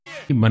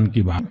मन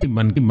की बात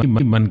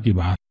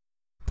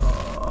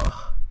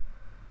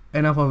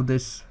Enough of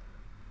this.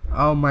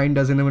 Our mind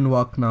doesn't even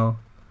work now,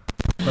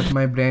 but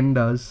my brain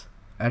does,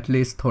 at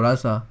least thoda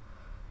sa.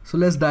 So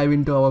let's dive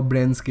into our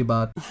brains ki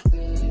baat.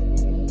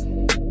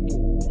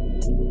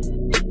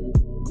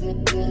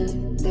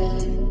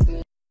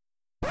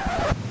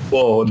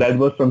 Whoa, that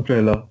was some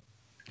trailer.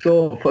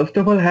 So first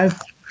of all, has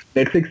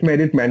Netflix made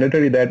it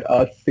mandatory that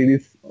a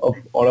series of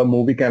or a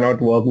movie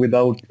cannot work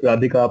without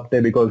Radhika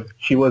Apte because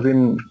she was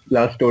in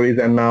Last Stories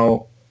and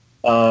now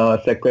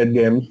Sacred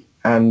Games,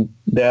 and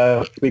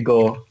there we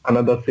go,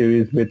 another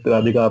series with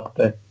Radhika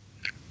Apte.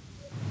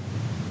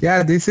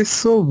 Yeah, this is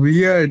so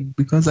weird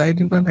because I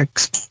didn't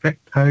expect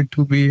her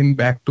to be in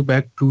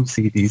back-to-back two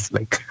series.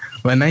 Like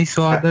when I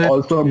saw that,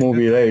 Also a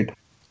movie, right?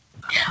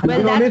 Well,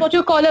 be that's honest- what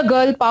you call a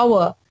girl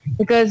power,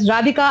 because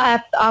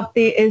Radhika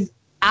Apte is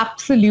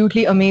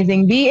absolutely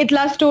amazing. Be it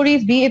Love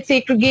Stories, be it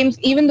Sacred Games,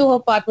 even though her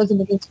part was a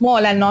little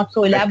small and not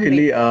so elaborate,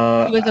 Actually,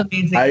 she was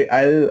amazing.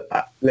 I'll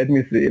let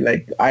me see.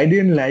 Like I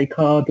didn't like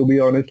her, to be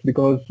honest,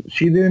 because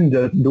she didn't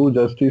just do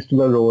justice to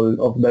the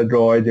role of the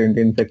draw agent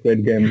in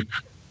Sacred Games.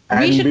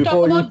 We should talk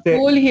before you about say-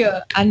 goal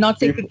here and not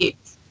Sacred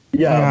Games.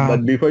 Yeah, Yeah.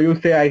 but before you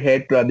say I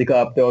hate Radhika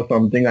Apte or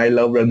something, I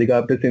love Radhika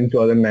Apte since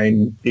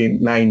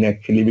 2009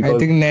 actually, I because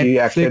think she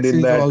acted Netflix in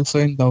is that. also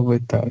in love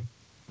with her.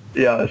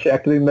 Yeah, she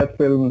acted in that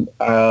film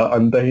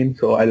Antahin,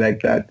 so I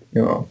like that.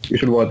 You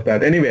should watch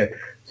that. Anyway,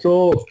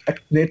 so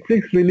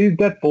Netflix released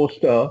that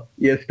poster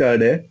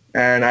yesterday,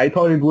 and I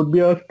thought it would be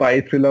a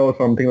spy thriller or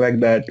something like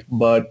that.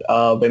 But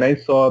when I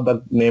saw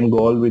the name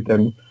Gaul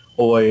written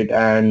over it,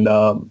 and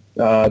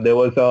there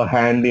was a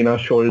hand in a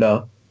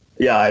shoulder,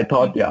 yeah, I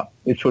thought, yeah,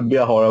 it should be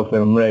a horror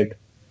film, right?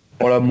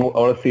 Or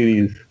a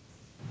series.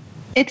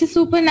 It's a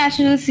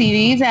supernatural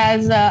series.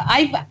 As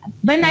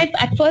when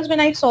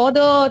I saw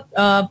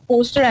the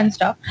poster and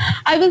stuff,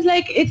 I was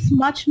like, it's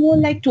much more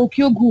like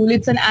Tokyo Ghoul.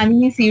 It's an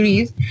anime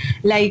series.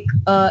 Like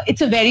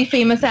it's a very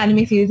famous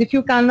anime series. If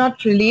you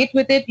cannot relate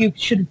with it, you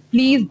should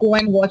please go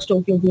and watch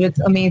Tokyo Ghoul. It's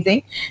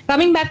amazing.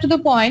 Coming back to the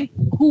point,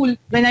 Ghoul.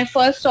 When I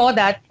first saw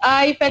that,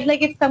 I felt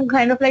like it's some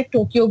kind of like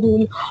Tokyo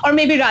Ghoul, or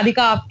maybe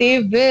Radhika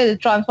Apte will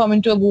transform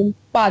into a ghoul.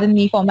 Pardon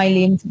me for my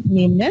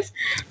lameness,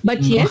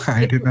 but yes, No,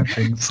 I did not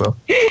think so.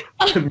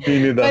 Me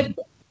neither.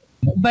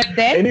 but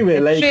then Anyway,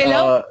 the like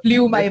trailer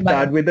blew my let's start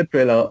mind. with the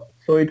trailer.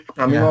 So it's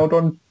coming Yeah. out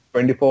on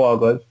 24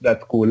 August.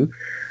 That's cool.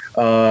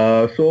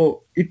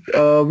 So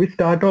we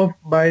start off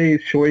by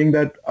showing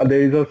that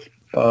there is a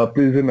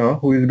prisoner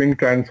who is being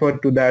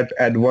transferred to that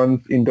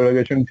advanced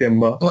interrogation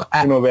chamber.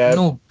 Oh, Where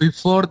no,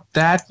 before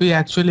that, we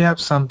actually have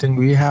something.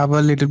 We have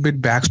a little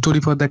bit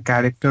backstory for the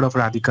character of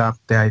Radhika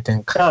Apte, I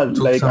think. yeah,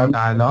 Through like some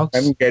dialogues.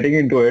 I'm getting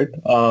into it.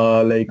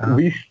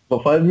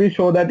 First we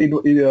show that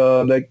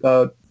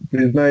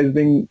prisoner is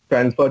being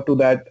transferred to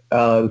that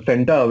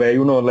center where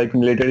like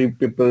military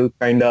people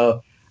kind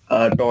of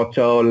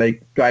torture or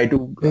like try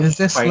to Is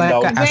this find like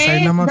out. a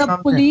asylum or The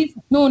something? police,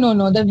 no,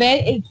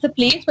 it's a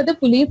place where the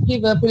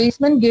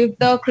policemen give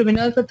the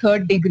criminals a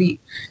third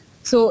degree.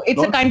 So it's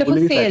a Not kind of a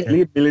police, sale.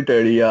 actually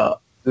military, yeah.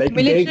 Like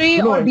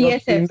Military or you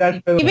have seen BSF.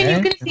 that film, Even you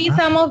right? can see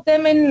some of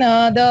them in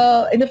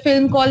the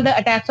film called The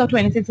Attacks of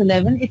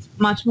 2611. It's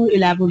much more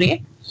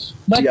elaborate.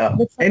 But yeah.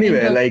 with some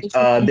Anyway, like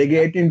interpretation they and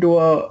get into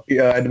a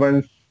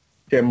advanced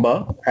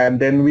chamber, and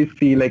then we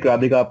see like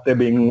Radhika Apte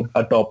being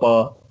a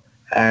topper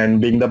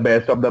and being the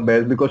best of the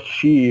best because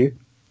she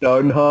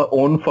turned her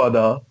own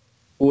father,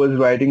 who was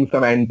writing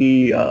some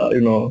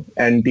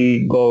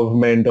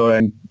anti-government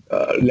or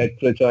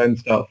literature and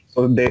stuff.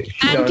 So she turned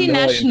her in-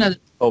 anti-national.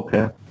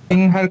 Okay.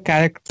 In her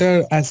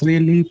character as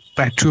really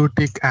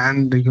patriotic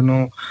and She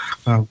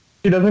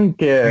doesn't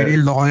care. very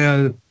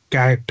loyal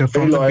character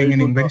from the loyal to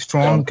beginning, very the-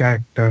 strong yeah.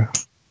 character.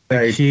 Like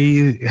Right.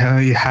 she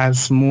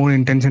has more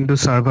intention to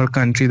serve her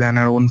country than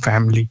her own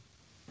family.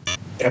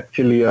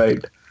 Actually,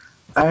 right.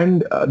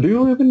 And do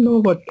you even know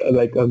what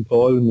like a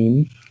goal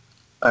means?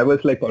 I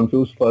was like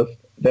confused first.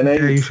 Then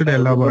Yeah, you should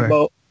elaborate.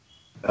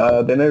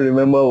 Then I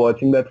remember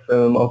watching that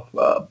film of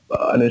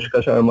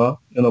Anushka Sharma,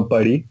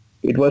 Pari.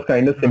 It was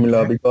kind of similar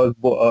Okay.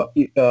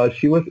 because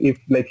she was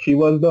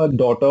the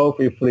daughter of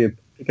Ifrit.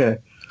 Okay.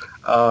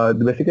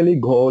 Basically,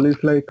 Ghol is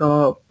like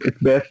it's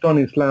based on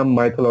Islam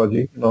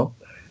mythology,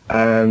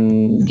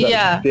 and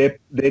Yeah.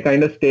 they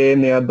kind of stay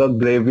near the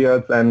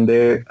graveyards and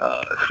they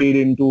feed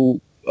into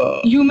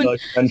Human. the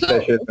human So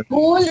flesh.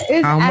 Ghoul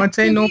is How much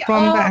I know actually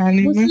from the a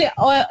anime?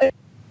 Muslim,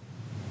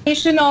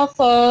 nation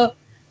of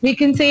we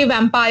can say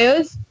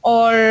vampires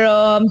or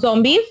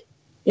zombies.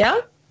 Yeah.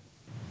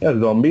 Yeah,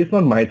 zombie is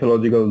not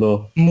mythological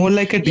though. More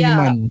like a Yeah.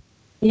 demon.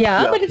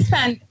 Yeah, Yeah. but it's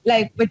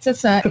it's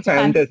a It's a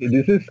fantasy.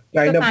 This is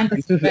kind of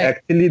fantasy, this is right.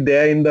 actually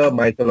there in the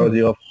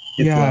mythology of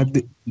Yeah,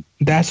 Islam.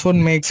 that's what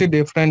makes it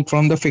different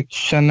from the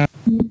fiction.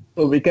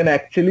 So we can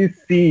actually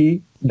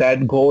see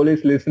that Ghol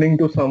is listening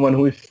to someone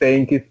who is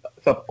saying कि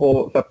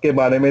सबके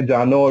बारे में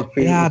जानो और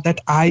फिर Yeah, that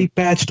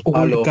eye-patched old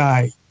Hello.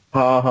 guy.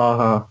 हाँ हाँ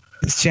हाँ.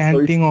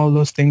 chanting all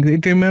those things.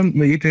 It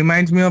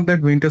reminds me of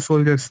that Winter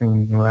Soldier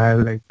scene where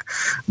like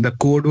the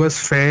code was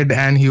fed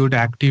and he would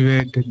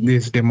activate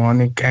this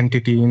demonic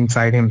entity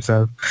inside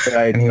himself,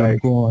 Right, and he right.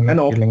 would go on And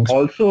killing.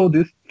 also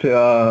this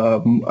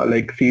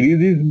like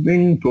series is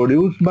being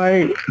produced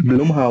by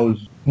Blumhouse.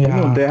 You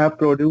know, Yeah, they have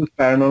produced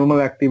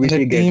Paranormal Activity,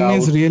 the Get team Out,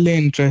 is really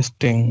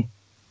interesting.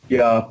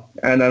 yeah,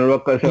 and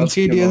Anurag Kashyap,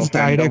 Insidious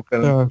Phantom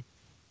Film. director.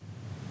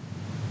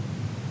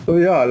 So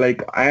yeah,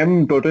 like I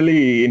am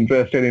totally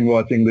interested in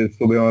watching this,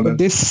 to be But honest.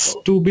 this,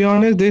 to be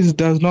honest, this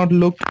does not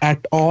look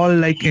at all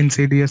like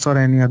Insidious or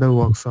any other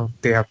works of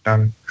they have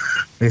done.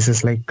 This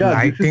is like Yeah,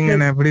 this is lighting and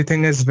like-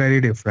 everything is very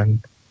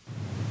different.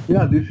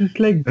 Yeah, this is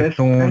like The just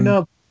tone. kind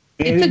of.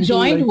 It's a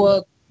joint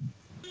work.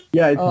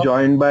 Yeah, it's Oh.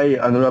 joined by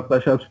Anurag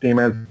Kashyap's team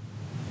as.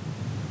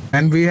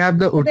 And we have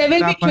the There will be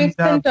Uttar twists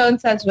and Punjab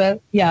turns as well.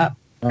 Yeah,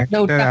 the actor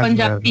Uttar as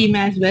Punjab well. team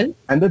as well.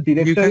 And the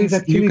director is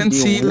actually You can new,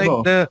 see you like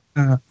know.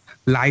 the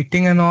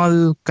lighting and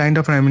all kind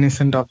of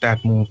reminiscent of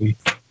that movie.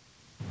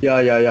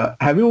 Yeah.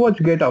 Have you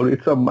watched Get Out?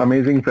 It's an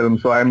amazing film,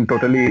 so I'm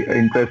totally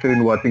interested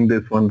in watching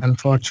this one.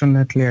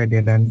 Unfortunately, I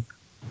didn't.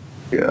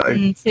 Yeah,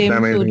 it's Same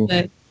amazing.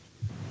 suit.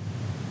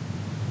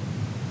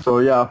 So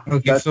yeah, Okay,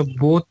 that's- so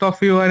both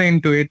of you are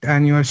into it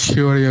and you are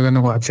sure you're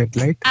gonna watch it,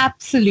 right?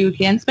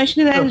 Absolutely, and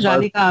especially there is So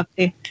first- Radhika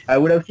Apte. I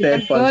would have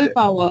said That girl first.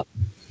 power.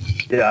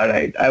 Yeah,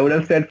 right. I would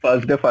have said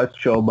first day, first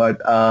show, but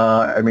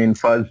I mean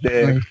first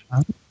day.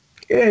 Right.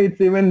 Yeah,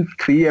 it's even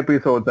 3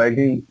 episodes. I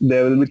think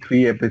there will be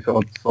 3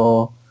 episodes.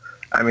 So,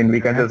 I mean, we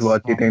can just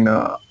watch it in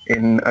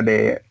a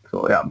day.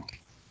 So yeah.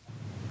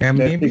 Yeah,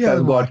 maybe Netflix has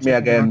I'll got watch me it,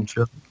 again. not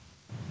sure.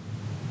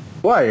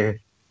 Why?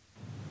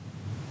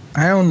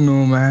 I don't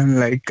know, man.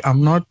 Like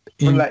I'm not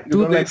You into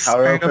don't like this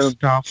horror kind of films?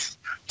 stuff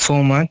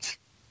so much.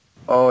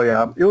 Oh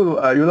yeah, you'll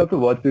have to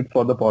watch it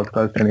for the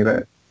podcast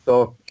anyway.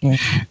 So Yeah.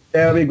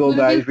 there we go, Will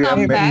guys. we We have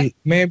come back?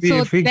 Maybe So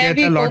if we there get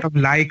we a lot go. of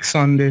likes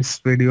on this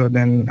video,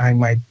 then I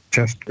might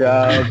just.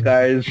 yeah,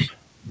 guys.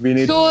 We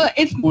need So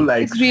it's 2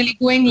 likes. it's really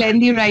going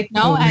lengthy right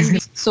now, Oh,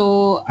 and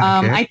so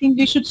Okay. I think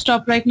we should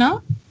stop right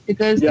now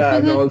because Yeah, it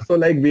and was also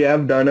like we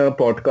have done a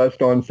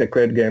podcast on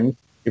Sacred Games.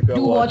 If you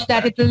do watch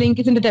that. The link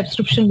is in the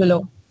description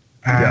below.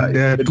 And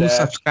Yeah, with 2 that-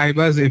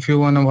 subscribers, if you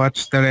want to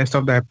watch the rest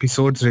of the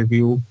episodes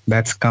review,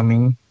 that's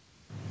coming.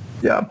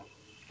 Yeah,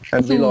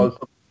 and So-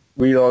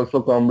 we'll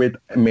also come with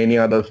many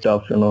other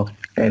stuff. You know,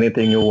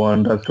 anything you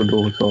want us to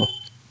do. So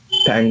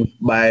thanks.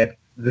 Bye.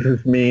 This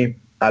is me,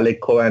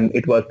 Aleko, and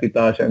it was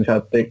Titash and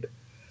Shatik.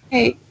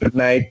 Hey, Good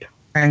night.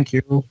 Thank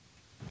you.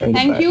 And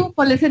thank goodbye. you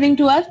for listening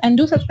to us, and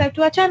do subscribe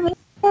to our channel.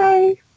 Bye.